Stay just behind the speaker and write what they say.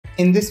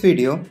In this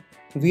video,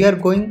 we are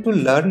going to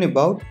learn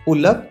about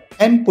pull-up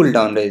and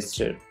pull-down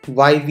resistor,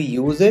 why we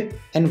use it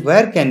and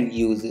where can we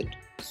use it.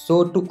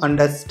 So to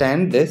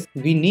understand this,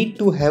 we need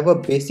to have a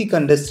basic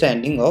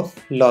understanding of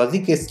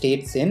logic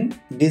states in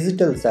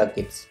digital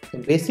circuits.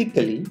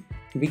 Basically,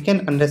 we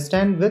can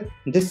understand with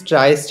this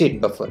tri-state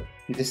buffer.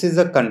 This is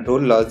a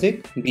control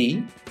logic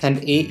B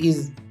and A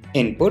is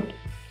input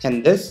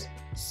and this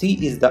C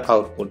is the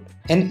output.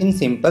 And in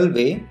simple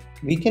way,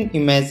 we can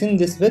imagine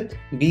this with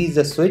B is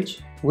a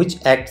switch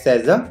which acts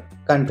as a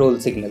control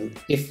signal.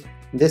 If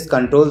this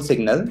control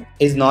signal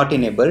is not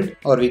enabled,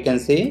 or we can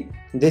say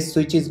this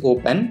switch is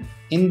open,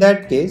 in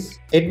that case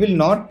it will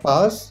not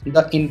pass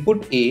the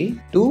input A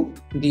to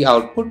the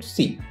output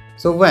C.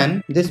 So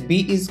when this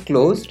B is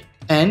closed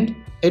and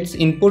its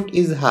input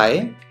is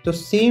high, so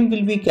same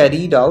will be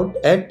carried out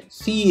at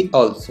C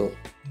also.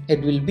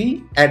 It will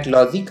be at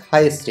logic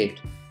high state.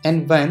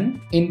 And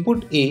when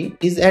input A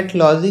is at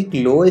logic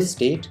low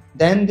state,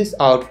 then this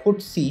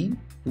output C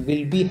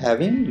will be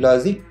having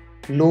logic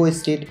low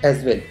state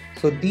as well.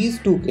 So these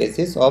two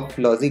cases of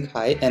logic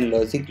high and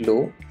logic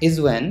low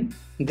is when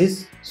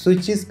this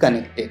switch is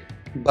connected.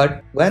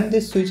 But when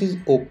this switch is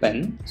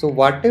open, so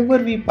whatever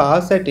we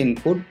pass at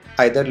input,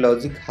 either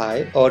logic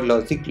high or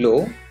logic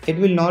low, it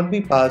will not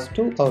be passed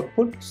to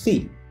output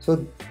C.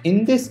 So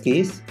in this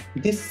case,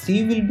 this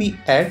C will be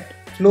at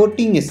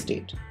floating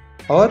state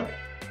or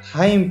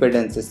high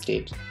impedance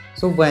state.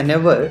 So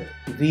whenever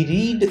we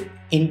read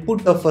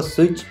input of a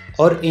switch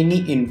or any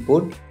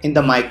input in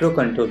the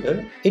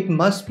microcontroller, it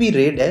must be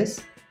read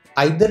as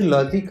either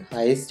logic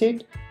high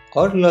state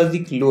or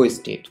logic low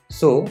state.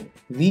 So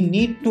we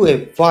need to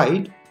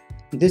avoid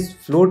this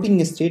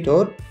floating state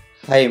or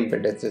high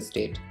impedance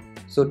state.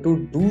 So to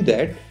do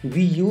that,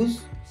 we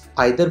use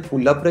either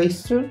pull-up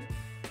resistor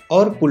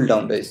or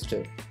pull-down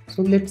resistor.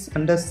 So let's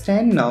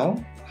understand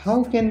now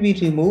how can we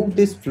remove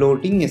this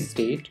floating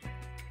state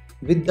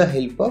with the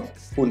help of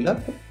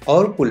pull-up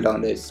or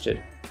pull-down resistor.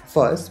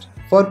 First,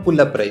 for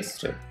pull-up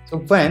resistor. So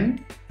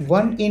when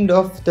one end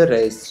of the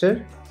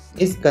resistor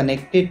is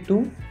connected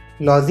to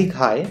logic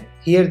high,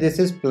 here this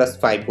is plus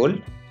 5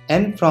 volt,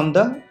 and from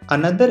the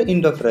another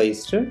end of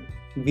resistor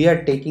we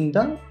are taking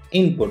the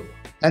input,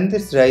 and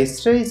this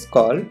resistor is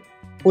called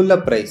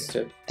pull-up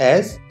resistor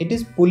as it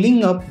is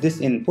pulling up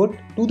this input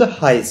to the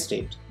high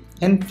state.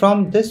 And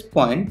from this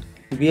point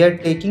we are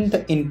taking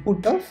the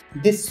input of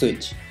this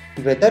switch,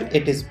 whether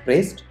it is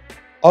pressed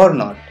or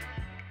not.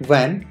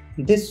 When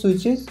this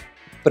switch is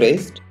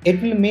pressed,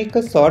 it will make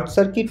a short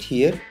circuit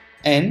here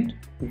and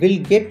will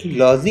get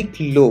logic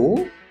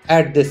low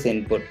at this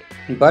input.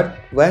 But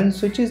when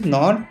switch is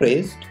not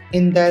pressed,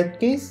 in that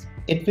case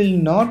it will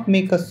not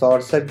make a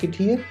short circuit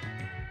here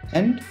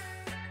and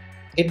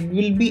it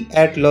will be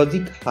at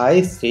logic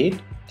high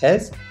state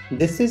as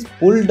this is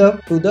pulled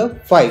up to the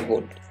 5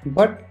 volt.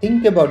 But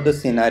think about the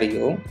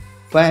scenario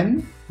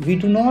when we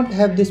do not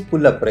have this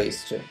pull-up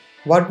resistor.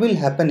 What will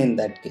happen in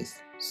that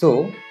case?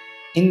 So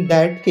in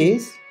that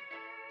case,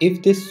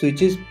 if this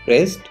switch is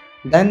pressed,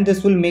 then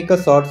this will make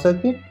a short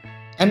circuit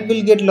and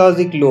will get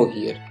logic low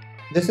here.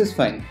 This is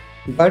fine.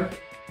 But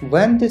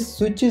when this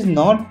switch is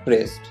not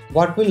pressed,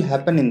 what will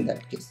happen in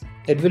that case?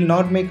 It will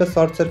not make a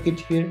short circuit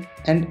here,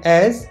 and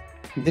as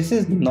this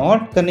is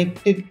not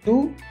connected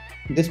to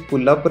this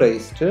pull-up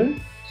resistor,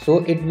 so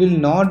it will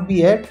not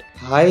be at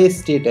high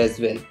state as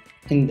well.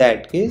 In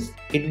that case,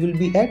 it will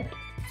be at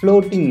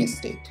floating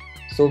state.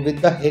 So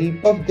with the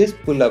help of this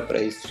pull-up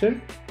resistor,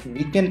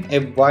 we can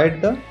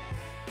avoid the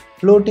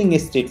floating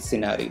state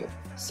scenario.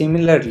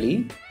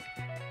 Similarly,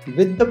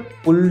 with the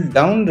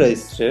pull-down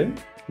resistor,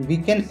 we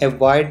can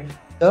avoid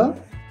the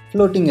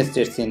floating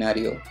state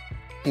scenario.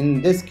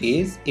 In this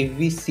case, if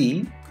we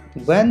see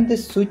when the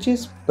switch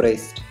is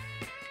pressed,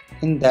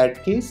 in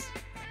that case,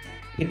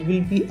 it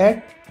will be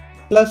at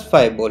plus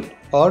 5 volt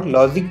or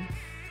logic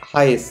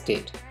high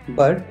state.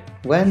 But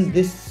when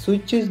this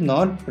switch is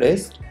not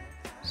pressed,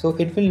 so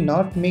it will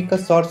not make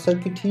a short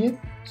circuit here,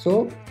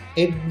 so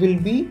it will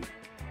be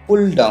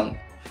pulled down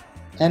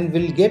and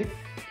will get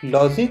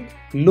logic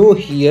low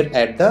here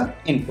at the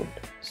input.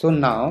 So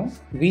now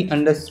we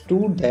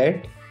understood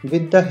that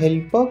with the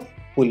help of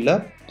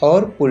pull-up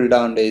or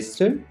pull-down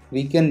resistor,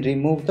 we can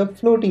remove the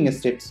floating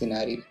state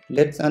scenario.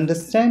 Let's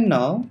understand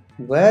now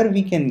where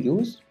we can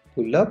use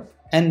pull-up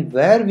and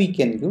where we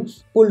can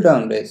use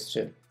pull-down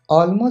resistor.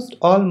 Almost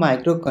all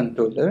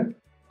microcontroller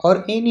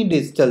or any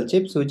digital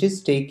chips which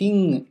is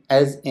taking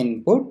as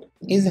input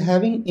is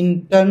having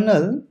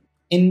internal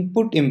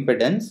input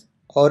impedance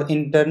or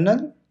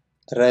internal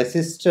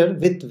resistor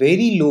with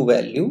very low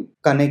value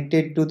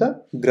connected to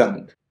the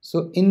ground.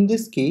 So in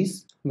this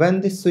case,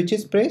 when this switch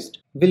is pressed,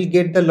 we'll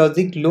get the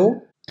logic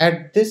low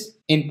at this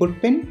input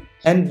pin,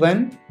 and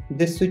when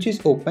this switch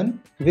is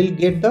open, we'll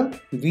get the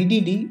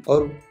VDD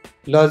or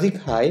logic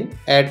high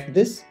at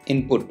this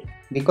input,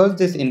 because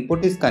this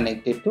input is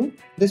connected to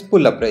this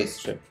pull-up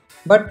resistor.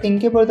 But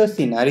think about the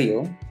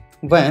scenario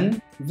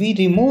when we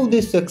remove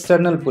this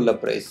external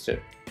pull-up resistor.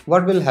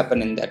 What will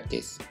happen in that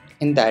case?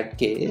 In that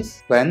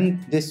case,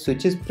 when this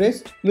switch is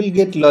pressed, we'll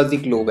get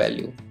logic low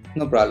value.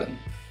 no problem.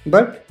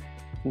 But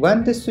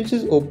when this switch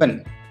is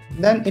open,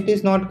 then it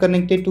is not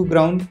connected to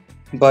ground,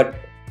 but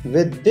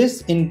with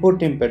this input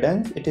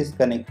impedance it is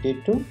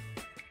connected to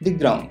the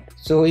ground.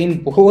 So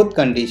in both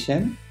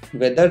conditions,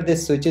 whether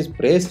this switch is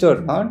pressed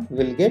or not,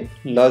 will get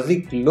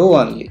logic low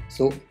only.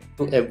 So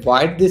to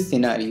avoid this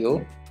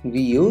scenario, we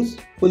use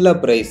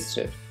pull-up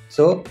resistor.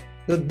 So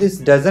this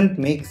doesn't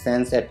make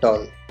sense at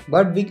all.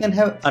 But we can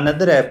have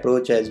another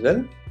approach as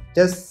well.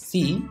 Just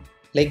see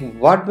like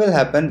what will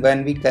happen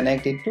when we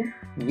connect it to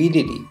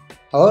VDD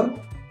or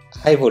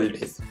high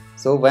voltage.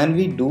 So when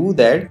we do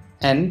that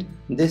and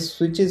this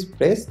switch is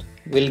pressed,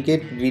 we'll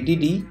get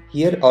VDD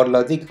here or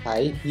logic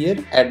high here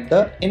at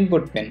the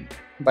input pin.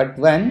 But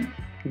when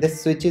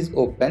this switch is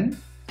open,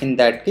 in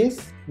that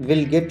case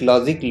we'll get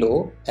logic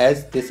low,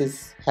 as this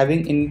is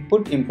having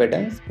input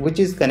impedance which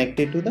is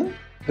connected to the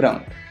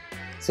ground.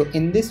 So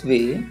in this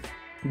way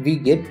we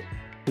get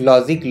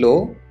logic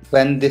low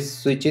when this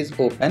switch is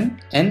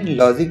open and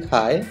logic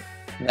high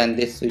when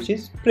this switch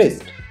is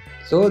pressed.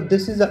 So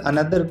this is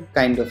another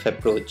kind of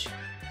approach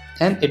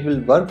and it will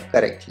work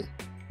correctly.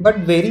 But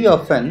very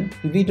often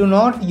we do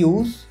not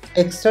use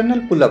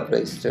external pull-up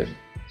resistor.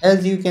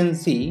 As you can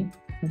see,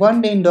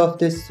 one end of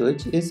this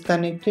switch is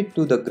connected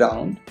to the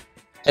ground.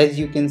 As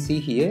you can see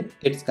here,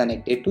 it's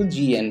connected to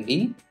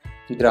GND,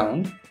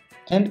 ground,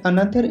 and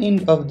another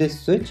end of this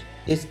switch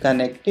is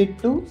connected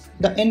to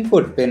the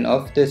input pin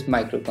of this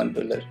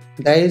microcontroller.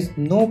 There is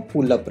no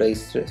pull-up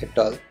resistor at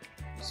all.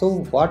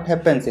 So what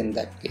happens in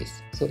that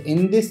case? So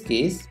in this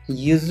case,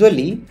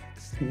 usually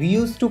we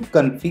used to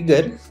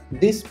configure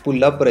this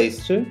pull-up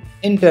resistor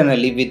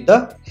internally with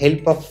the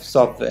help of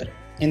software.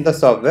 In the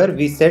software,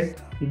 we set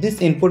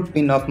this input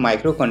pin of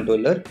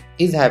microcontroller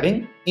is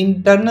having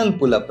internal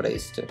pull-up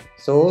resistor.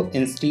 So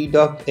instead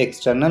of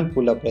external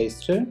pull-up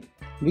resistor,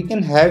 we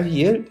can have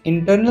here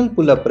internal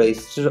pull-up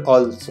resistor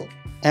also.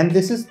 And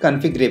this is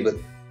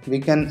configurable. We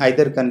can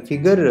either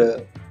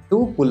configure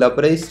two pull-up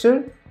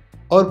resistor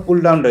or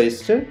pull-down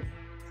resistor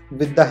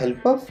with the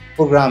help of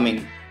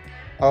programming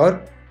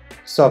or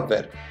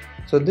software.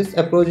 So this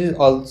approach is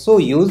also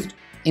used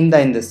in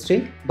the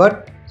industry,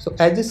 but so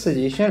as a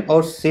suggestion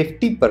or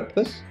safety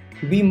purpose,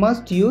 we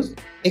must use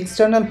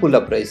external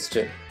pull-up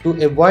resistor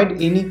to avoid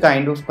any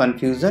kind of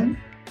confusion.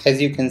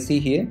 As you can see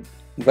here,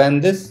 when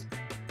this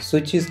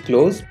switch is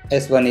closed,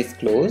 S1 is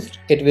closed,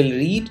 it will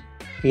read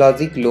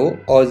logic low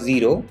or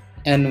 0,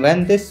 and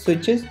when this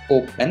switch is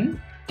open,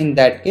 in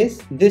that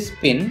case this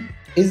pin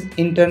is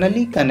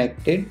internally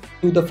connected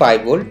to the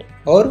 5 volt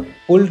or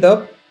pulled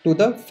up to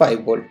the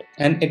 5 volt,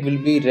 and it will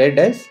be read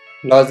as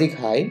logic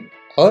high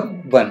or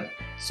 1.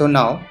 So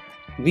now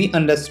we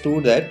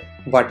understood that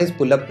what is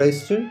pull-up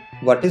resistor,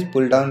 what is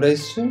pull-down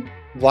resistor,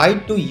 why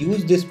to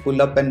use this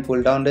pull-up and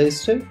pull-down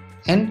resistor,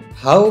 and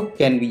how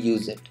can we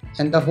use it.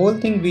 And the whole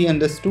thing we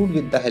understood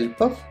with the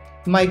help of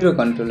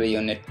microcontroller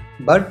unit.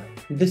 But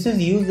this is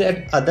used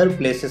at other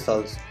places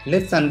also.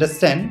 Let's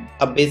understand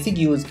a basic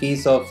use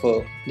case of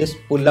this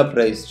pull-up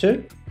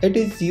resistor. It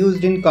is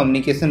used in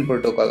communication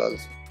protocol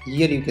also.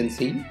 Here you can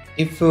see,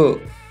 if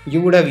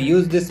you would have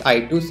used this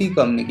I2C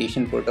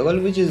communication protocol,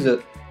 which is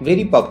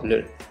very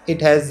popular.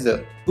 It has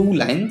two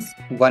lines.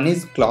 One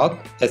is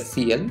clock,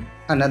 SCL,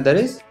 another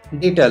is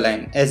data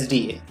line,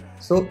 SDA.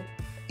 So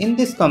in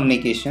this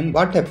communication,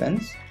 what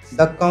happens?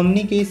 The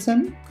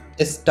communication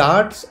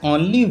starts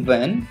only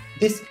when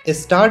this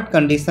start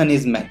condition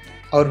is met,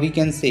 or we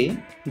can say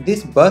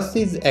this bus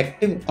is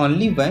active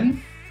only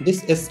when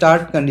this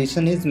start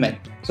condition is met.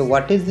 So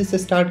what is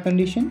this start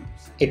condition?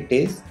 It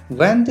is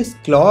when this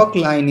clock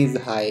line is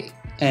high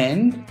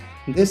and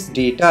this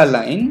data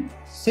line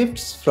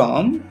shifts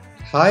from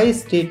high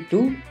state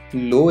to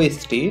low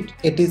state.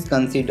 It is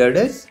considered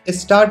as a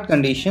start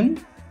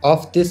condition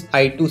of this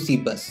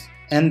I2C bus,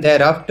 and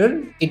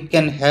thereafter it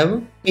can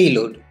have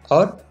payload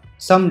or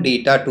some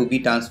data to be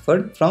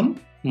transferred from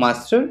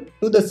master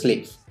to the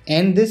slave,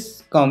 and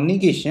this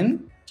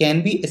communication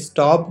can be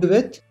stopped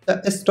with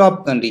the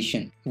stop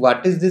condition.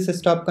 What is this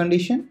stop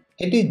condition?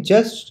 It is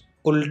just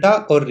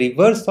ulta or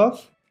reverse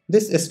of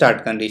this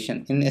start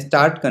condition. In a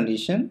start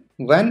condition,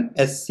 when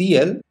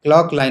SCL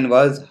clock line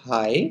was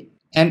high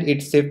and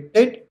it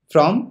shifted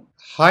from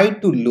high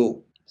to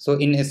low. So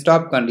in a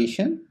stop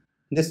condition,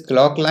 this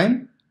clock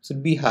line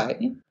should be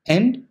high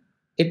and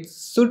it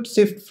should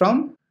shift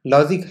from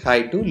logic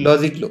high to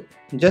logic low.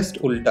 Just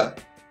ulta.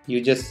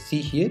 You just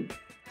see here,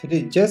 it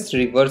is just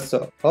reverse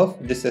of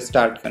this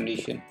start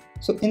condition.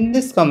 So in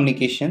this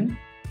communication,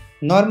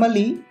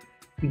 normally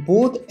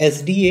both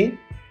SDA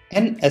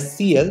and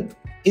SCL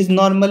is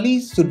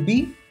normally should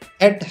be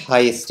at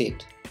high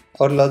state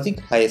or logic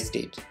high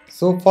state.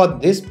 So for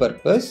this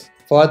purpose,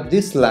 for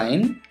this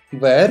line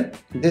where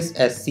this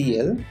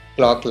SCL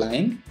clock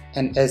line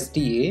and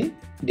SDA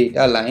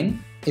data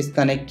line is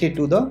connected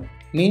to the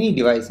many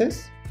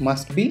devices,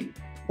 must be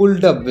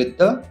pulled up with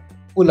the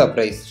pull-up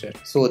resistor,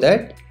 so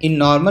that in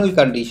normal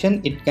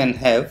condition it can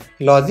have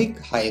logic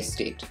high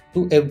state.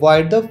 To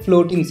avoid the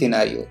floating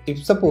scenario,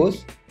 if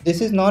suppose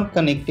this is not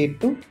connected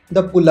to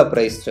the pull-up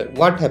resistor,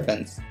 what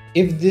happens?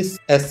 if this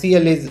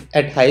SCL is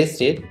at high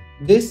state,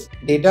 this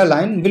data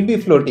line will be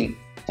floating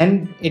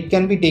and it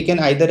can be taken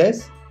either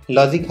as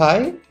logic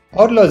high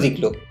or logic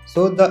low.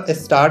 So the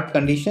start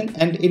condition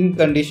and in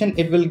condition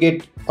it will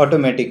get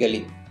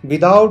automatically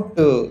without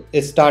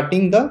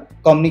starting the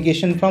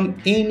communication from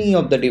any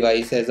of the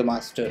device as a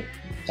master.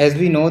 As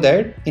we know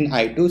that in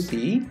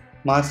I2C,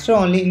 master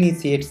only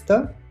initiates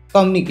the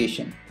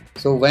communication.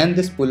 So when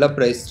this pull-up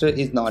resistor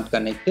is not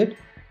connected,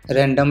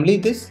 randomly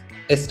this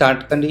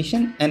start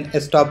condition and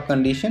stop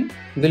condition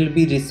will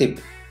be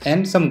received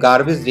and some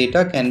garbage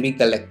data can be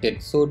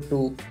collected. So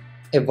to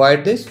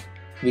avoid this,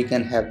 we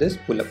can have this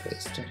pull-up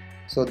resistor.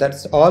 So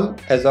that's all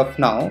as of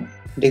now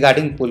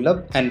regarding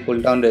pull-up and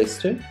pull-down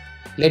resistor.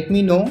 Let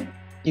me know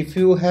if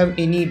you have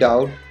any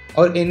doubt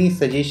or any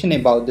suggestion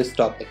about this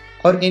topic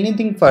or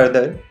anything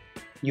further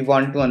you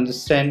want to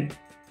understand.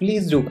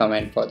 Please do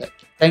comment for that.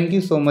 Thank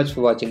you so much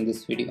for watching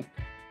this video.